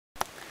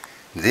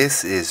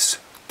This is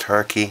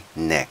turkey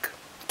neck.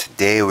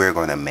 Today we're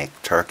going to make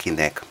turkey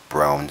neck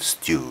brown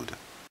stewed.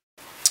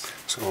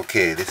 So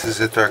okay, this is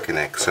the turkey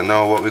neck. So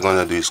now what we're going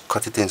to do is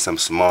cut it in some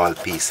small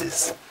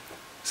pieces.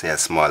 Say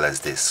as small as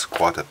this,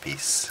 quarter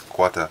piece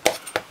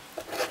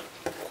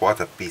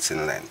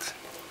in length.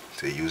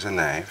 So use a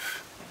knife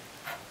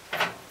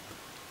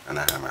and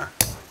a hammer.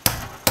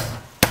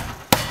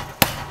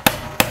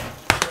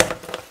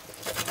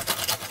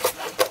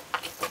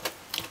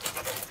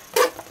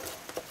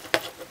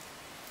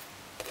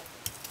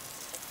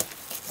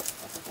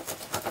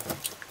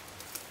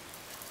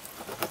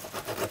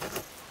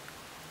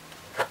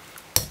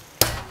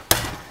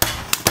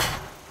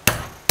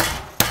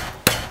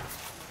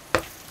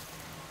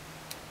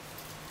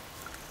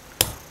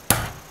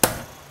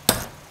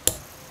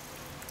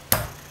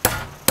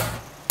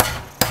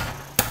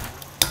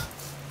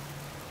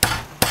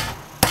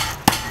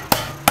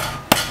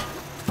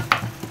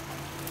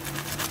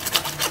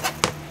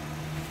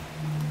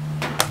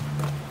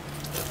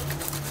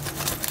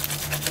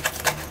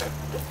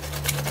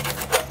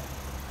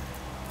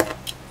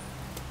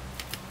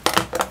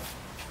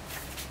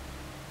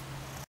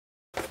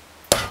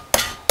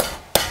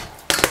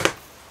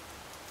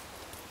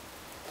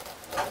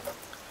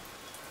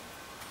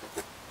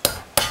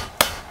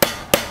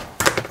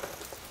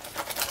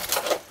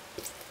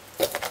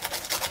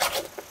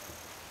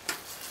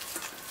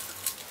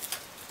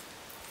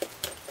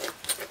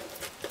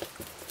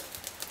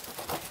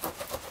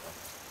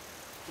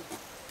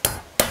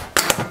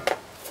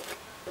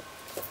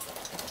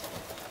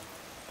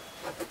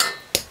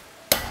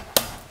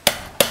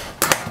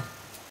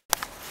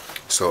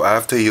 So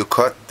after you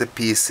cut the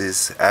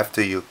pieces,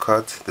 after you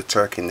cut the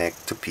turkey neck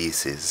to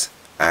pieces,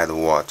 add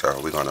water.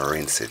 We're going to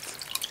rinse it.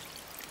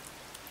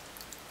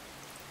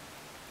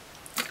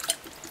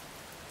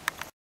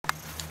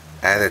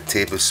 Add a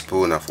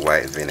tablespoon of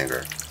white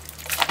vinegar.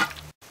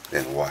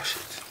 Then wash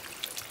it.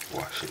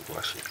 Wash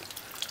it.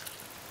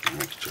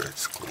 Make sure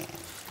it's clean.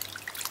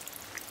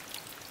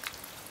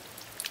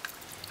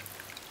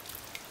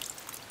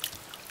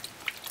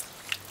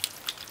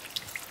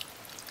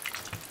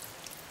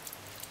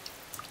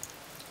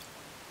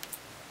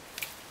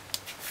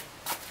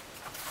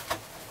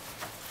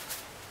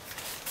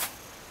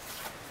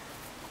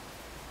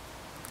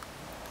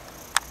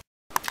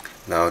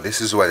 Now this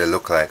is what it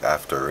look like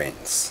after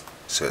rinse.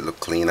 So it look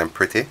clean and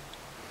pretty.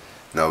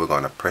 Now we're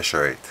going to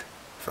pressure it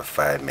for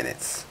 5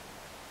 minutes.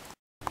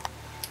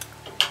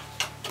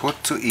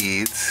 Put to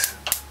eat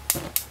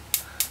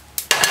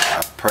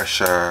a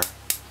pressure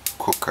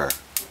cooker.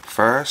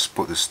 First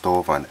put the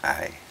stove on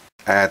high.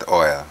 Add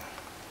oil.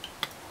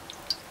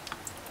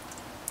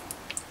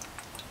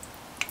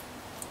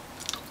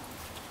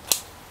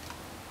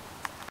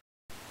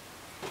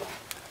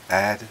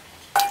 Add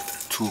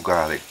 2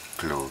 garlic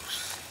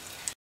cloves.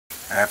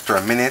 After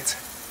a minute,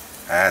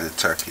 add the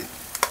turkey.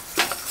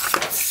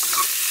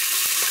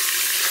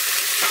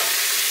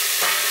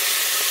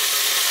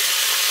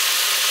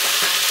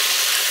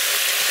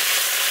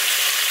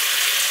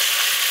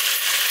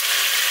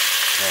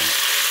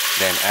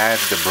 Then add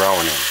the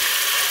browning.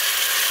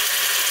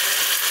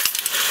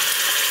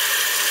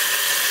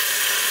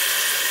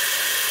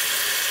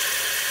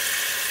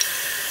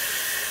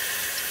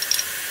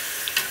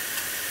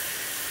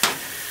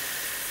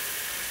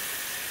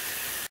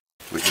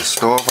 With the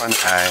stove on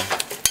high,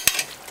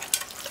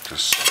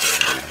 just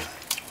stir it.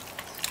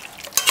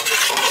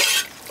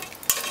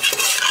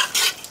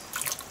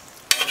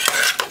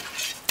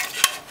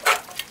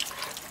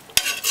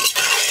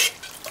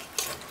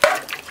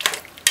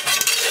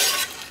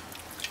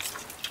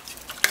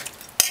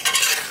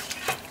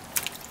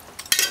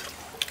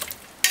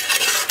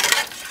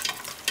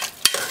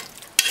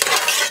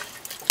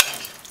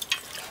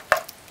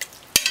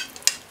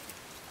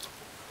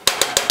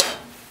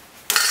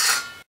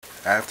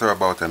 After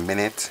about a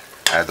minute,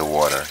 add the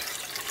water.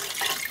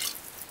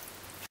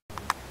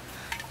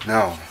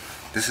 Now,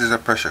 this is a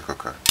pressure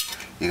cooker.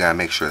 You gotta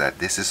make sure that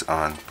this is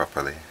on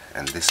properly,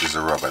 and this is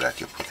the rubber that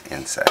you put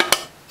inside.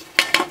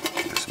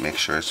 Just make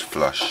sure it's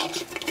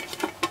flushed.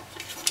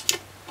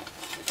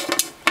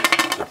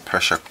 The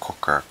pressure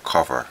cooker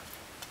cover,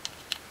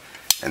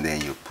 and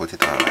then you put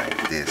it on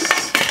like this.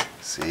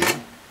 See?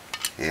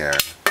 Here,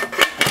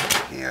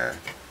 here,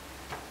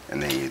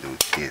 and then you do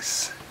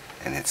this,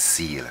 and it's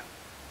sealed.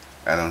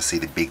 I don't see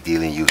the big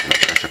deal in using a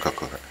pressure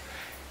cooker.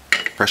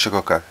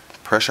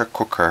 Pressure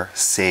cooker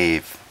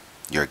save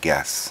your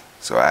gas.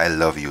 So I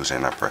love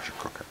using a pressure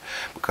cooker,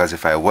 because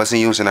if I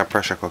wasn't using a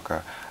pressure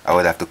cooker, I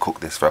would have to cook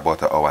this for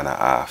about an hour and a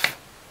half.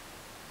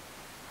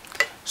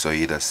 So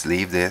you just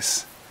leave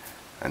this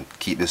and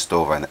keep the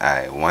stove on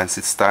high. Once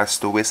it starts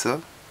to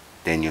whistle,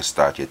 then you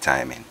start your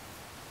timing.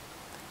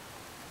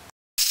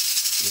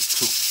 It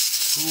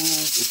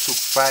took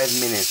 5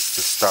 minutes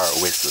to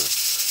start whistle.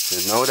 So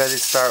now that it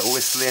starts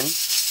whistling,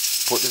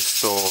 put the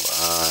stove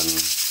on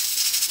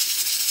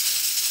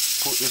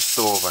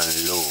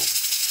low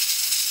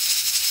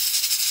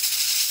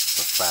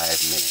for 5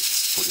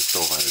 minutes. Put the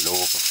stove on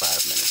low for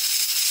 5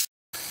 minutes.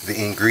 The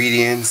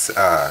ingredients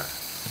are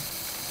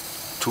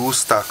 2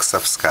 stalks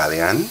of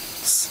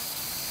scallions,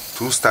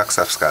 2 stalks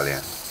of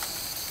scallion,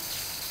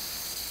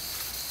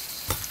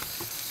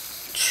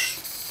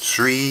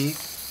 3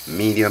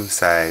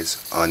 medium-sized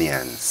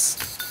onions,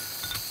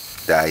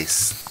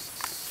 diced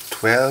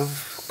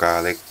 12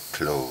 garlic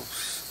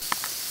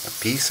cloves, a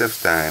piece of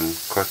thyme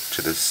cut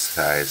to the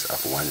size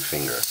of 1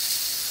 finger,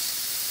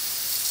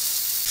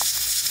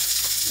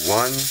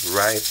 1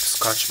 ripe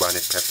Scotch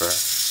bonnet pepper,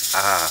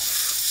 half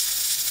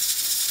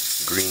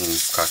green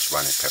Scotch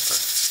bonnet pepper,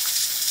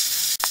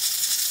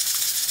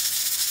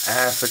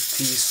 half a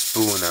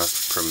teaspoon of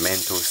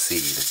pimento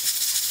seed,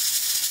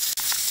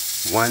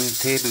 1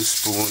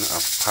 tablespoon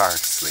of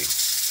parsley,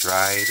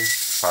 dried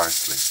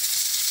parsley,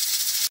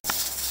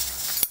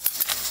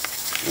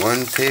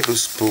 1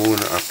 tablespoon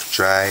of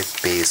dried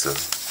basil,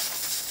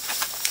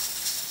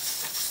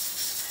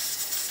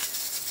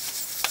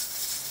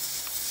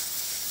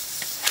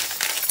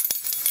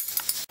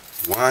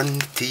 1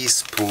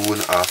 teaspoon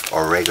of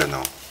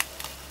oregano,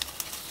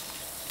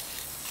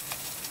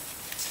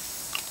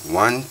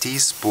 1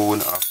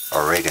 teaspoon of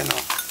oregano.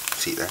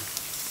 See that?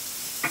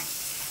 I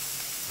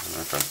don't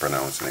know if I'm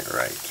pronouncing it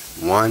right.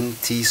 1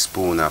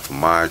 teaspoon of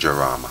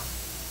marjoram.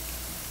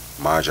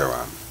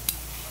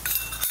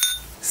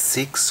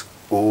 6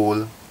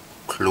 whole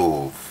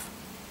cloves.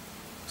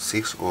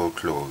 6 whole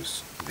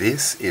cloves.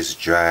 This is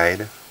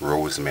dried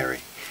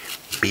rosemary.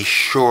 Be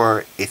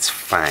sure it's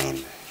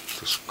fine.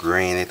 Just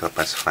grind it up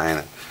as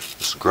fine.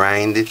 Just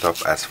grind it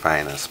up as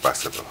fine as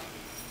possible.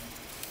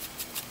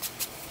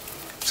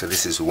 So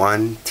this is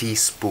 1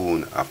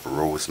 teaspoon of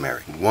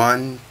rosemary,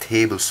 1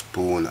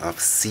 tablespoon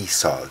of sea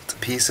salt,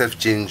 piece of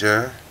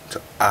ginger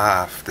to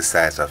half the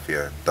size of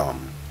your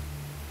thumb,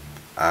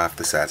 half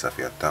the size of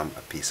your thumb,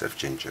 a piece of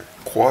ginger,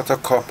 1/4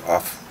 cup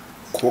of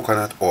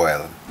coconut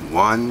oil,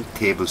 1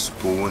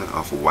 tablespoon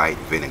of white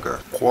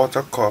vinegar,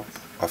 1/4 cup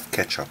of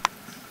ketchup,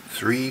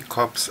 3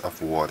 cups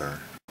of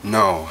water.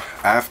 Now,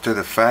 after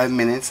the 5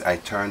 minutes, I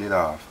turned it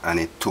off and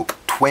it took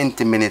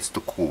 20 minutes to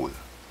cool.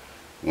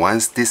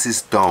 Once this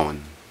is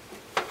done,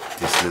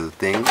 this little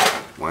thing,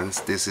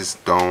 once this is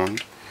done,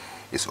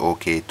 it's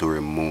okay to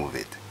remove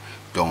it.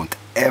 Don't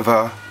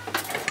ever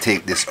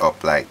take this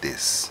up like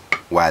this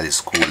while it's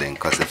cooling,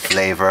 because the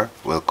flavor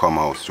will come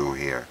out through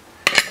here.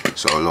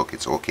 So look,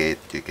 it's okay,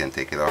 you can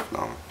take it off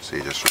now. So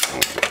you just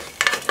remove it.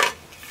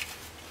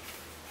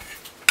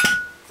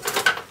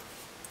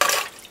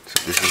 So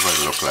this is what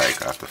it looks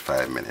like after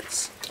 5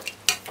 minutes.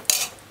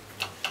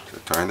 So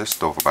turn the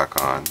stove back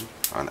on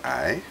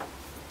high.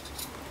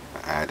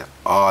 Add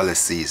all the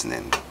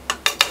seasoning.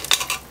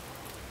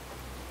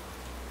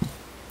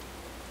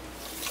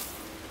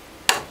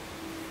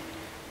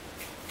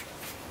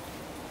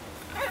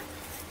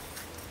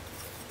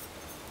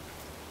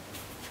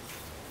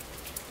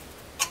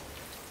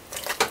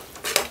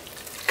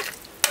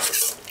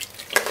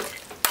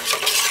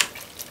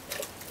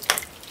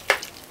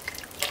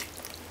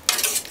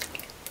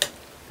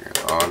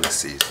 All the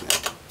seasoning.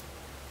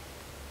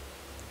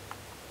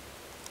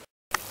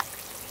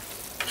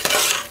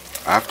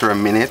 After a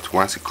minute,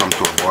 once it comes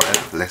to a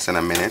boil, less than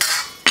a minute,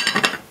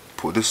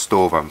 put the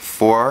stove on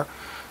 4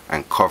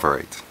 and cover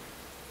it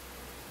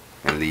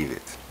and leave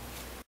it.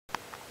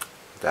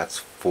 That's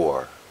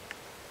 4.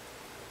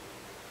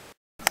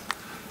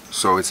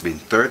 So it's been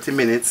 30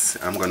 minutes.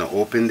 I'm gonna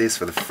open this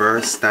for the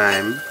first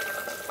time.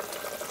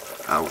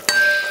 Ouch.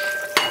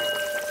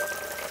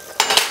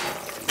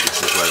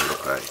 This is what it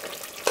looks like.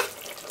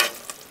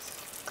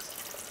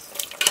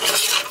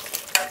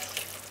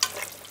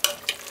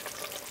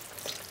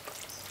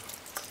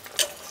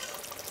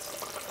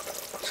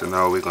 So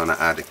now we're going to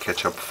add the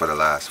ketchup for the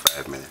last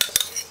 5 minutes.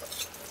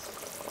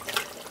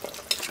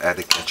 Let's add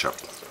the ketchup.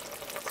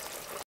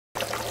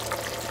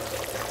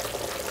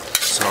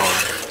 So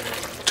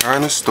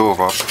turn the stove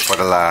up for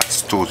the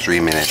last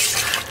 2-3 minutes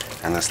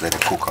and just let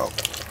it cook out.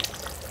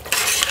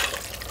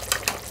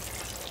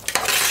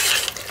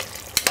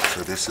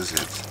 So this is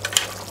it.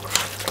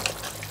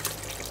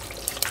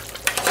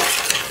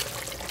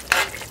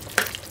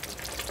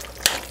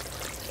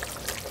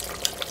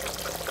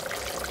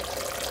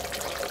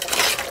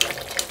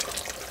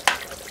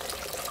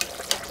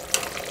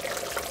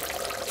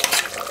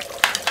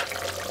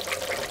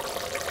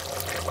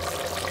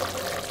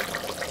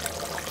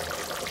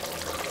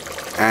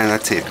 And a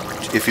tip,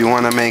 if you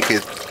want to make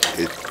it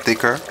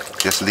thicker,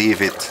 just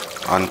leave it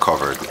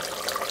uncovered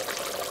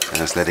and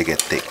just let it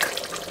get thick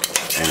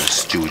and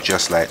stew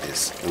just like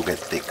this. It'll get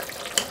thick.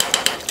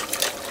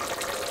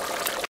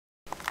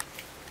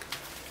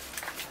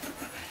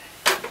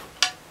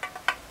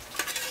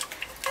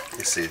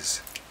 This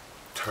is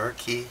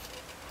turkey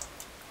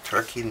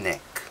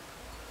neck.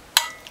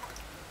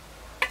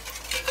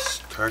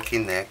 Turkey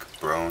neck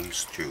brown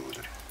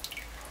stewed.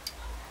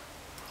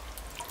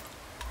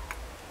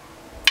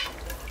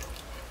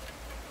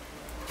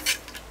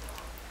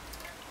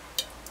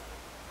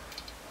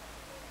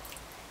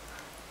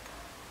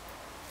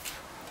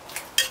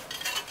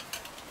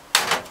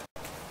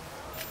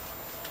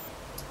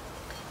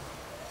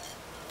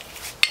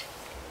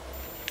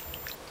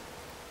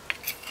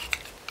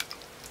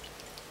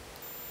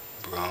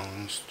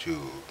 Brown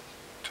stew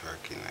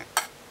turkey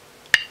neck.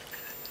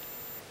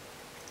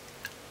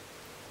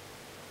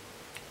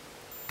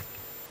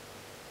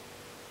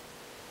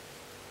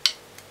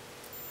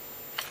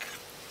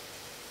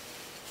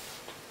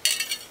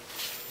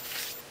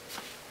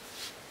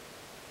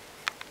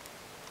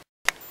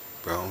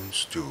 Brown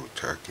stew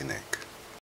turkey neck.